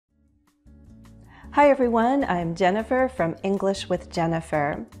Hi everyone, I'm Jennifer from English with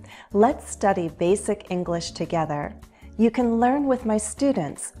Jennifer. Let's study basic English together. You can learn with my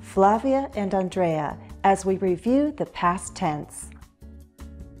students, Flavia and Andreia, as we review the past tense.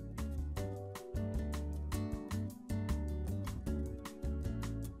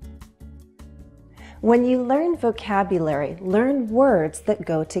 When you learn vocabulary, learn words that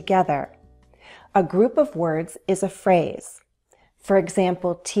go together. A group of words is a phrase. For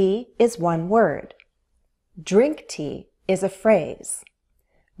example, tea is one word. Drink tea is a phrase.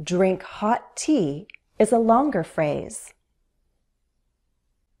 Drink hot tea is a longer phrase.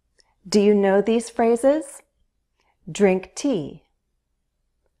 Do you know these phrases? Drink tea.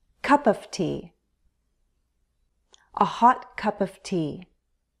 Cup of tea. A hot cup of tea.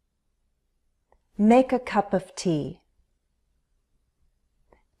 Make a cup of tea.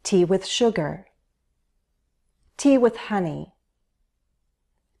 Tea with sugar. Tea with honey.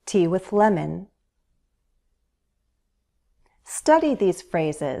 Tea with lemon. Study these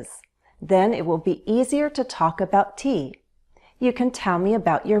phrases. Then it will be easier to talk about tea. You can tell me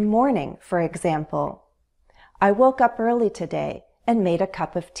about your morning, for example. I woke up early today and made a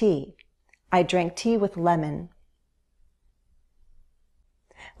cup of tea. I drank tea with lemon.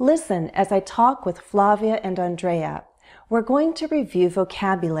 Listen as I talk with Flavia and Andreia. We're going to review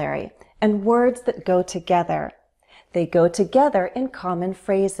vocabulary and words that go together. They go together in common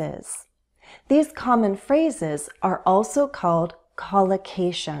phrases. These common phrases are also called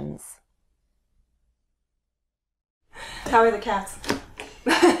collocations. How are the cats?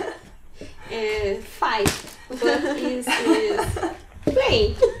 5. But is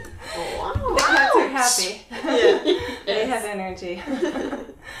playing. Wow. The cats are happy. Yeah. They have energy.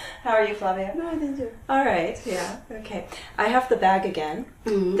 How are you, Flavia? No, I didn't do. All right, yeah, okay. I have the bag again.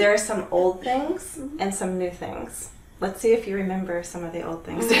 Mm-hmm. There are some old things and some new things. Let's see if you remember some of the old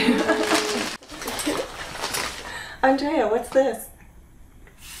things. Andreia, what's this?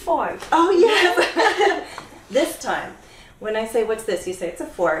 Fork. Oh, yes! This time, when I say what's this, you say it's a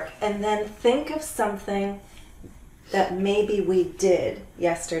fork, and then think of something that maybe we did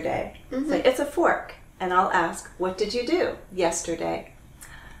yesterday. Say, it's a fork, and I'll ask, what did you do yesterday?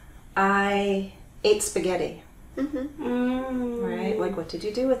 I ate spaghetti. Right? Like, what did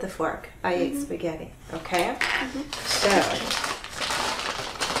you do with the fork? I ate spaghetti. Okay? So,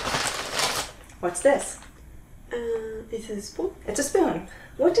 what's this? It's a spoon. It's a spoon.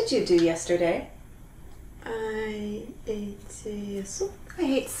 What did you do yesterday? I ate soup. I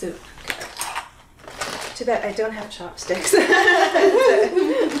ate soup. Too bad I don't have chopsticks.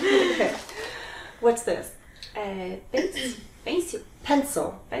 Okay. What's this? Pencil.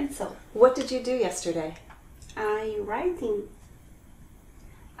 Pencil. Pencil. What did you do yesterday? I wrote.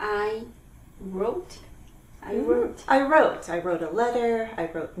 I wrote a letter. I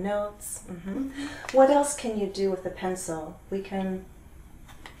wrote notes. What else can you do with a pencil? We can,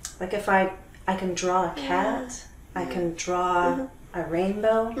 like if I can draw a cat. I can draw a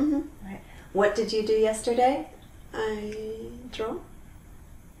rainbow. Right. What did you do yesterday? I draw.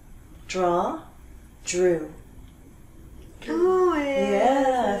 Drew. Oh,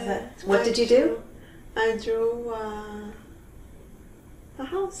 yes. Yes. What did you do? I drew a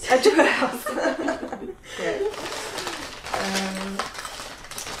house. I drew a house. Good.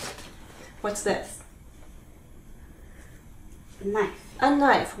 What's this? Knife. A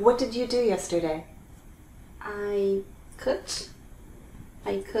knife. What did you do yesterday? I cut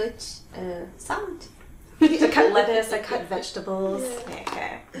salad. I cut lettuce. I cut vegetables. Yeah.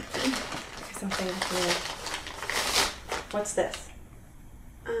 Okay. Something new. What's this?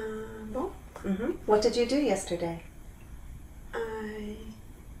 Ball. What did you do yesterday? I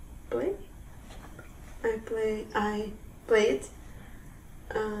played. I played.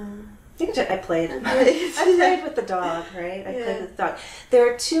 You can I played. I played. I played with the dog, right? I played with the dog.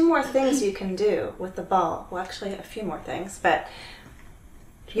 There are 2 more things you can do with the ball. Well, actually, a few more things, but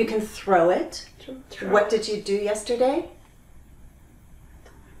you can throw it. What did you do yesterday?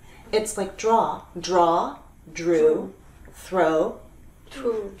 It's like draw, drew, throw,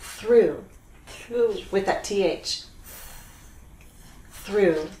 threw. With that TH.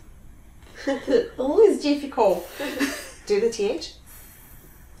 Through. Always difficult. Do the TH.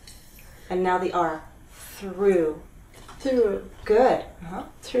 And now the R. Through. Good.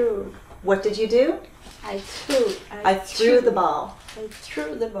 Through. What did you do? I threw. I threw the ball. I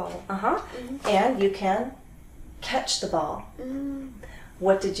threw the ball. And you can catch the ball.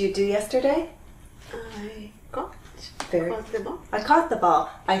 What did you do yesterday? I caught the ball. I caught the ball.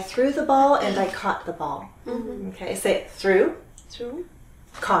 I threw the ball and I caught the ball. Okay, say it. Threw. Threw.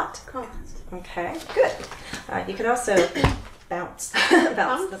 Caught. Caught. Okay, good. You can also bounce.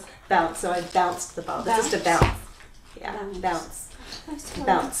 Bounce. So I bounced the ball. This is to bounce. Yeah, bounce.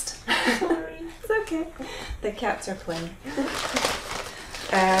 Bounced. Sorry. It's okay. The cats are playing.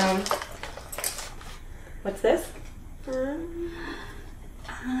 What's this?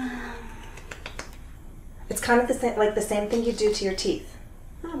 It's kind of the same, like the same thing you do to your teeth.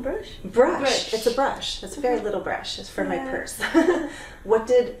 Brush. Brush. It's a brush. It's a very little brush. It's for my purse. What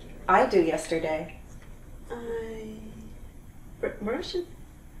did I do yesterday? I brushed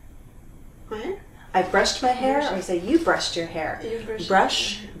my hair. I brushed my hair, or you say you brushed your hair. You brushed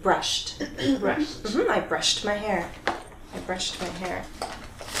Brush, brushed. Brushed. I brushed my hair. I brushed my hair.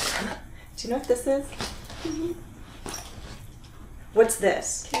 Do you know what this is? What's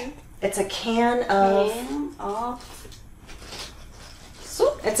this? Can. It's a can of... Can of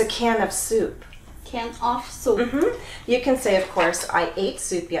soup. It's a can of soup. Can of soup. You can say, of course, I ate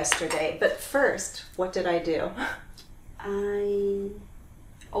soup yesterday, but first, what did I do? I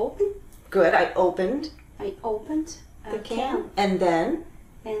opened. Good, I opened I opened a the can. And then?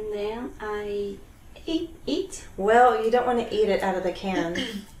 And then I eat. Well, you don't want to eat it out of the can.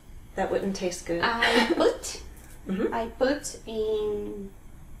 That wouldn't taste good. I put. Mhm. I put in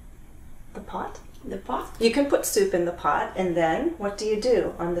The pot? the pot. You can put soup in the pot, and then what do you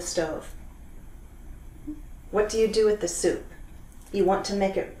do on the stove? What do you do with the soup? You want to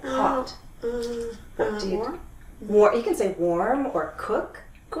make it hot. What do you do? You can say warm or cook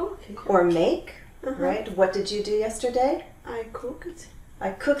Cook. or make, right? What did you do yesterday? I cooked. I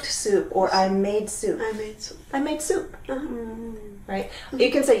cooked soup or I made soup. I made soup. I made soup, right? You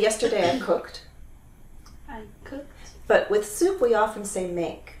can say yesterday I cooked, I cooked. but with soup we often say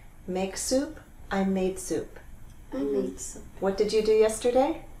make. Make soup, I made soup. I made soup. What did you do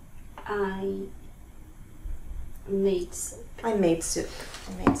yesterday? I made soup. I made soup.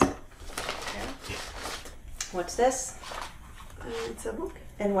 I made soup. Okay. What's this? It's a book.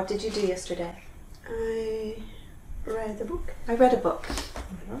 And what did you do yesterday? I read a book. I read a book.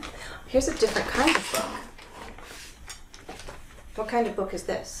 Here's a different kind of book. What kind of book is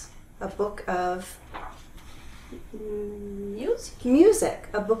this? A book of Music. music.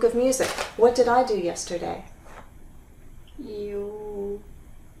 A book of music. What did I do yesterday? You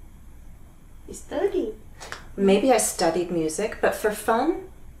study. Maybe I studied music, but for fun,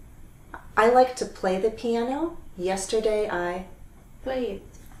 I like to play the piano. Yesterday I Played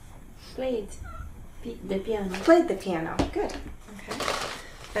the piano. played the piano. Good. Okay.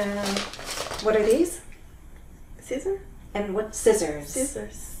 What are these? Scissor. And what? Scissors.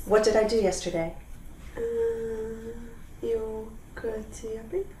 Scissors. What did I do yesterday? You cut your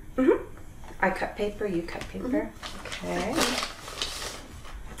paper. I cut paper, you cut paper. Okay.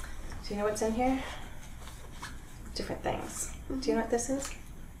 Do you know what's in here? Different things. Do you know what this is?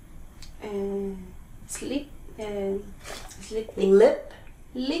 Sleep.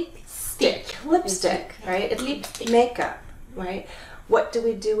 Lipstick. Lipstick, right? It's Lipstick. makeup, right? What do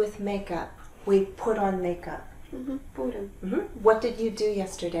we do with makeup? We put on makeup. Put on. What did you do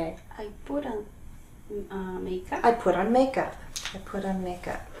yesterday? I put on makeup. I put on makeup. I put on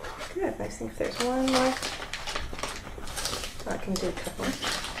makeup. Good. Let's see if there's one more. I can do a couple.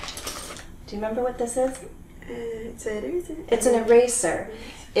 Do you remember what this is? It's an eraser. It's an eraser.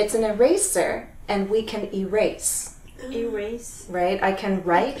 It's an eraser, and we can erase, Erase. right? I can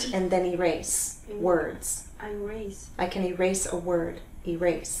write and then erase words. Erase. I can erase a word.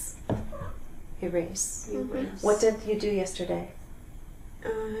 Erase. Erase. Erase. What did you do yesterday?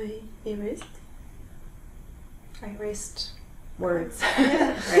 I erased. I erased words.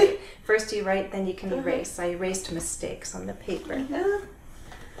 Right? First you write, then you can erase. I erased mistakes on the paper.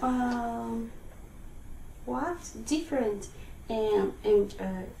 What different and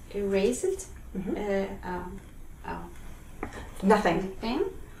erase it? Nothing. Pen?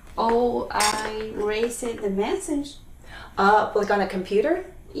 Oh, I erased the message. Like on a computer?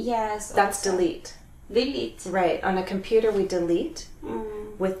 Yes. That's also. delete. Delete. Right. On a computer we delete.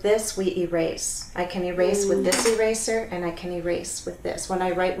 With this we erase. I can erase with this eraser and I can erase with this. When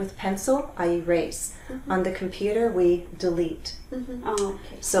I write with pencil, I erase. On the computer we delete. Oh,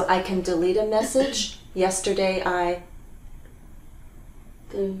 okay. So I can delete a message. Yesterday I...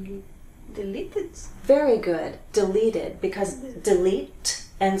 Deleted. Very good. Deleted. Because delete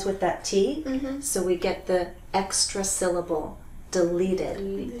ends with that T. So we get the extra syllable. Deleted.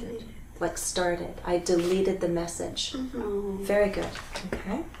 Deleted. Like started. I deleted the message. Oh. Very good.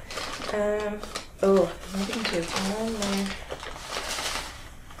 Okay. Maybe we can do one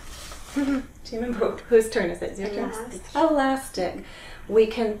more. Do you remember whose turn is it? Is it your turn? Elastic. Elastic. We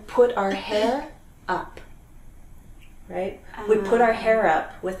can put our hair up. Right? We put our hair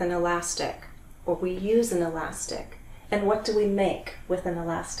up with an elastic, or we use an elastic. And what do we make with an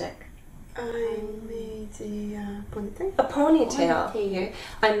elastic? I made a ponytail. A ponytail. Ponytail.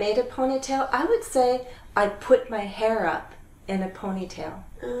 I made a ponytail. I would say I put my hair up in a ponytail.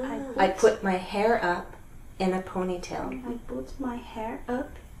 I put my hair up in a ponytail. I put my hair up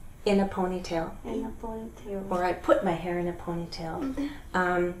In a ponytail. in a ponytail. Or I put my hair in a ponytail.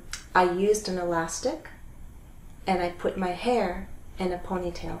 I used an elastic and I put my hair in a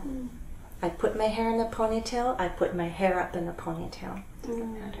ponytail. I put my hair in a ponytail. I put my hair up in a ponytail.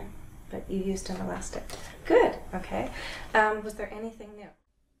 Doesn't matter. But you used an elastic. Good. Okay. Was there anything new?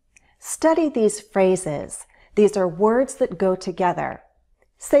 Study these phrases. These are words that go together.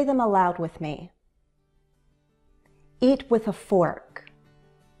 Say them aloud with me. Eat with a fork.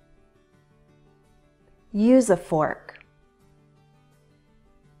 Use a fork.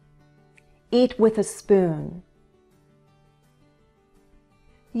 Eat with a spoon.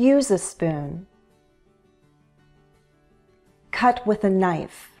 Use a spoon. Cut with a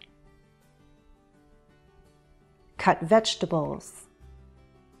knife. Cut vegetables.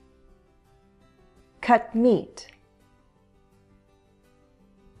 Cut meat.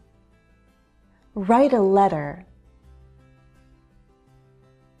 Write a letter.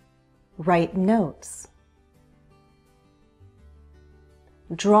 Write notes.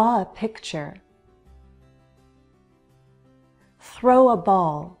 Draw a picture. Throw a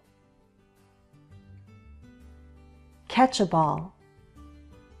ball. Catch a ball.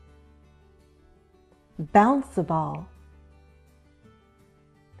 Bounce a ball.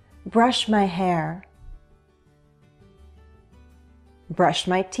 Brush my hair. Brush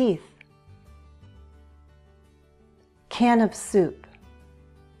my teeth. Can of soup.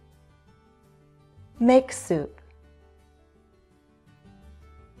 Make soup.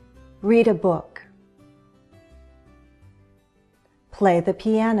 Read a book. Play the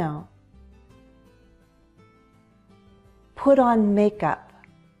piano. Put on makeup.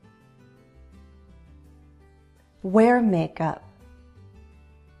 Wear makeup.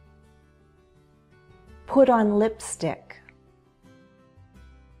 Put on lipstick.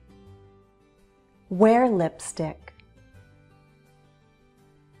 Wear lipstick.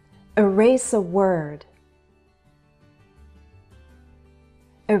 Erase a word.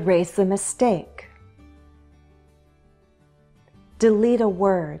 Erase a mistake. Delete a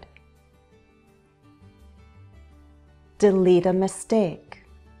word. Delete a mistake.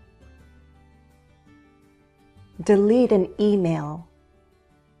 Delete an email.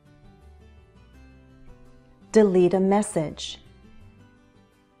 Delete a message.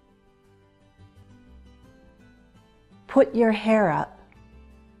 Put your hair up.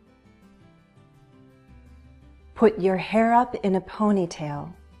 Put your hair up in a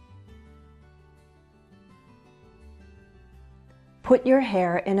ponytail. Put your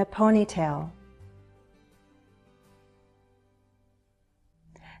hair in a ponytail.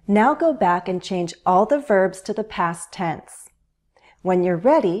 Now go back and change all the verbs to the past tense. When you're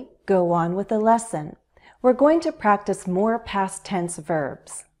ready, go on with the lesson. We're going to practice more past tense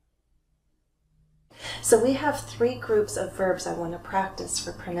verbs. So we have 3 groups of verbs I want to practice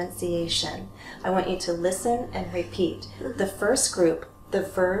for pronunciation. I want you to listen and repeat. The first group, the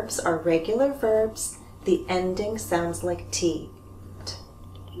verbs are regular verbs. The ending sounds like T.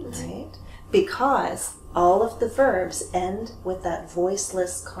 Right? Because all of the verbs end with that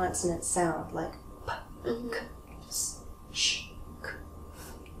voiceless consonant sound, like p, k, s, sh, k,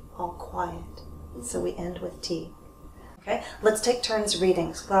 f, all quiet. So we end with T. Okay, let's take turns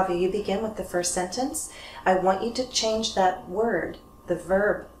reading. Flavia, you begin with the first sentence. I want you to change that word, the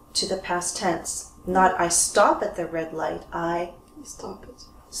verb, to the past tense. Not I stop at the red light, I Stop it.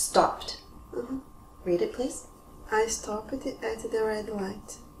 stopped. Read it, please. I stopped at the red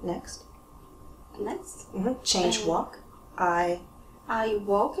light. Next. Next, Change walk. I.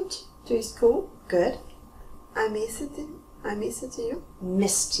 walked to school. Good. I missed you.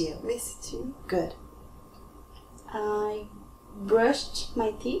 Missed you. Missed you. Good. I brushed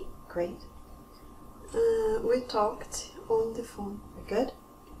my teeth. Great. We talked on the phone. Very good.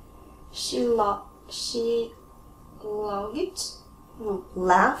 She logged. No,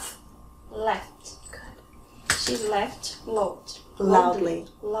 Laugh. left. Good. She left Loudly.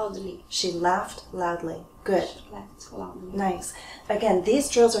 Loudly. She laughed loudly. Good. She left loudly. Nice. Again, these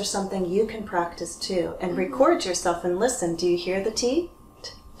drills are something you can practice too. And record yourself and listen. Do you hear the T?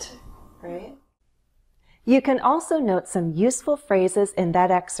 T, t. Right? You can also note some useful phrases in that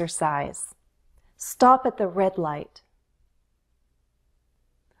exercise. Stop at the red light.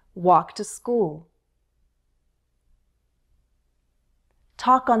 Walk to school.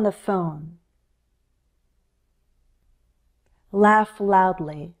 Talk on the phone. Laugh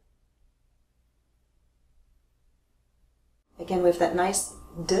loudly. Again, we have that nice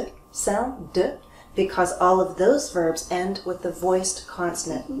d sound, d, because all of those verbs end with the voiced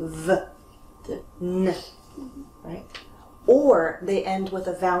consonant, v, n, right? Or they end with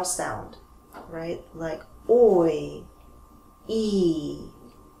a vowel sound, right? Like oi, e,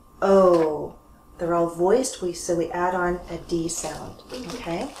 o. They're all voiced, so we add on a D sound,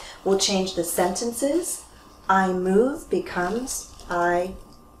 okay? We'll change the sentences. I move becomes I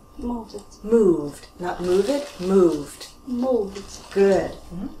Moved. moved. Not move it, moved. Moved. Good.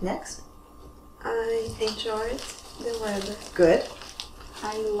 Next. I enjoyed the weather. Good.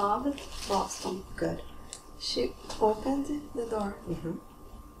 I loved Boston. Good. She opened the door.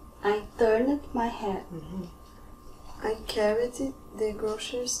 I turned my head. I carried the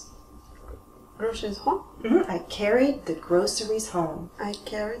groceries home. I carried the groceries home. I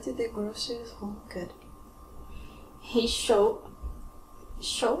carried the groceries home. Good. He showed.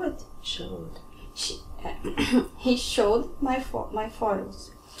 Showed. He showed my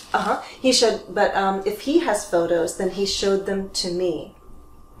photos. He showed, but if he has photos, then he showed them to me.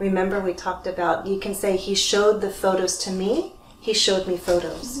 Remember we talked about, you can say he showed the photos to me. He showed me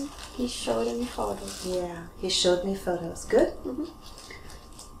photos. He showed me photos. Yeah, he showed me photos. Good?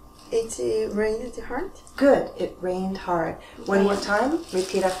 It rained hard. Good. It rained hard. One more time.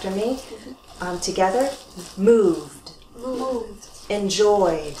 Repeat after me. Together. Moved. Moved.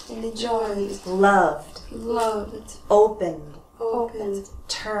 Enjoyed. Enjoyed. Loved. Loved. Opened. Opened.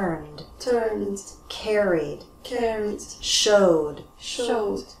 Turned. Turned. Carried. Carried. Showed.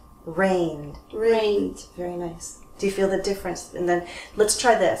 Showed. Rained. Rained. Very nice. Do you feel the difference? And then let's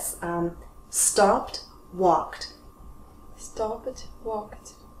try this. Stopped. Walked. Stopped.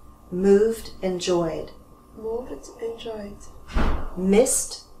 Walked. Moved. Enjoyed. Moved. Enjoyed.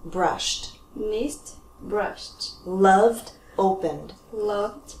 Missed. Brushed. Missed. Brushed. Loved. Opened.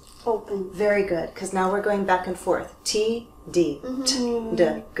 Loved. Opened. Very good, because now we're going back and forth. T, D, T,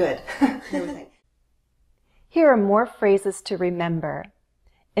 D. Good. Here are more phrases to remember.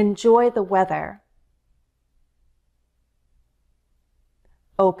 Enjoy the weather.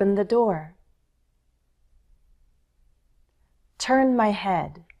 Open the door. Turn my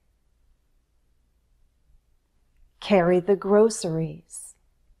head. Carry the groceries.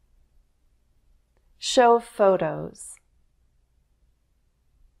 Show photos.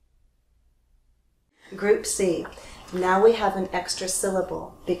 Group C. Now we have an extra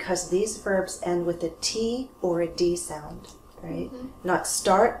syllable because these verbs end with a T or a D sound, right? Not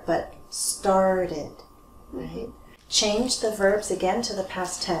start, but started, right? Change the verbs again to the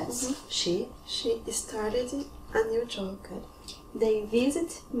past tense. She started a new job. Good. They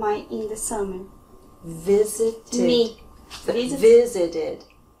visit me in the summer. Visited. Me. Visited.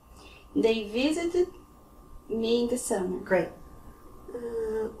 They visited me in the summer. Great.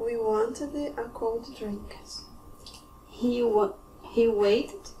 We wanted a cold drink. He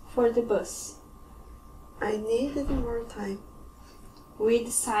waited for the bus. I needed more time. We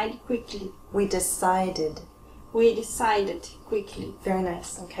decided quickly. We decided. We decided quickly. Very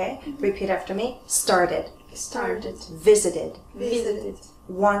nice. Okay. Repeat after me. Started. Started. Visited. Visited.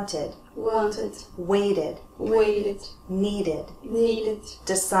 Wanted. Wanted. Waited. Waited. Needed. Needed.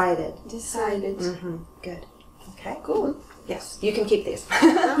 Decided. Decided. Good. Okay. Cool. Yes, you can keep these.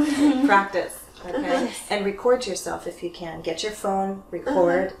 Practice. Okay. And record yourself if you can. Get your phone,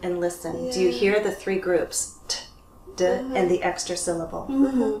 record, and listen. Yeah. Do you hear the three groups? T, d, and the extra syllable.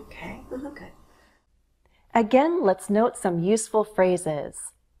 Okay. Good. Again, let's note some useful phrases.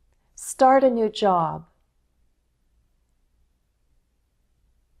 Start a new job.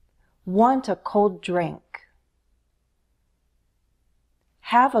 Want a cold drink.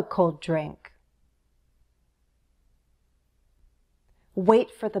 Have a cold drink.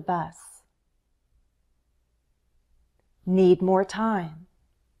 Wait for the bus. Need more time.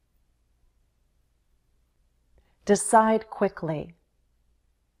 Decide quickly.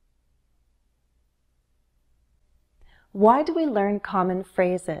 Why do we learn common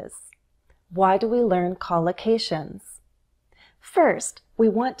phrases? Why do we learn collocations? First, we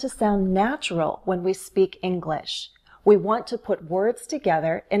want to sound natural when we speak English. We want to put words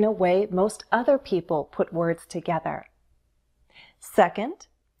together in a way most other people put words together. Second,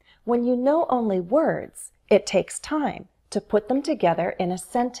 when you know only words, it takes time to put them together in a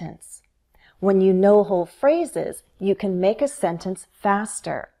sentence. When you know whole phrases, you can make a sentence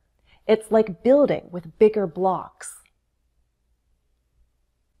faster. It's like building with bigger blocks.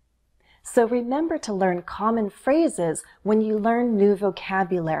 So remember to learn common phrases when you learn new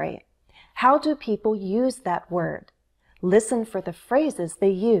vocabulary. How do people use that word? Listen for the phrases they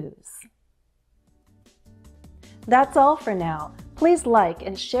use. That's all for now. Please like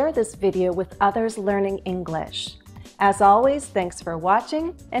and share this video with others learning English. As always, thanks for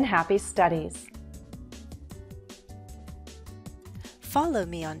watching and happy studies. Follow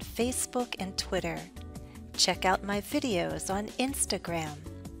me on Facebook and Twitter. Check out my videos on Instagram.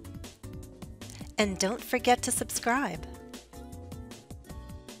 And don't forget to subscribe.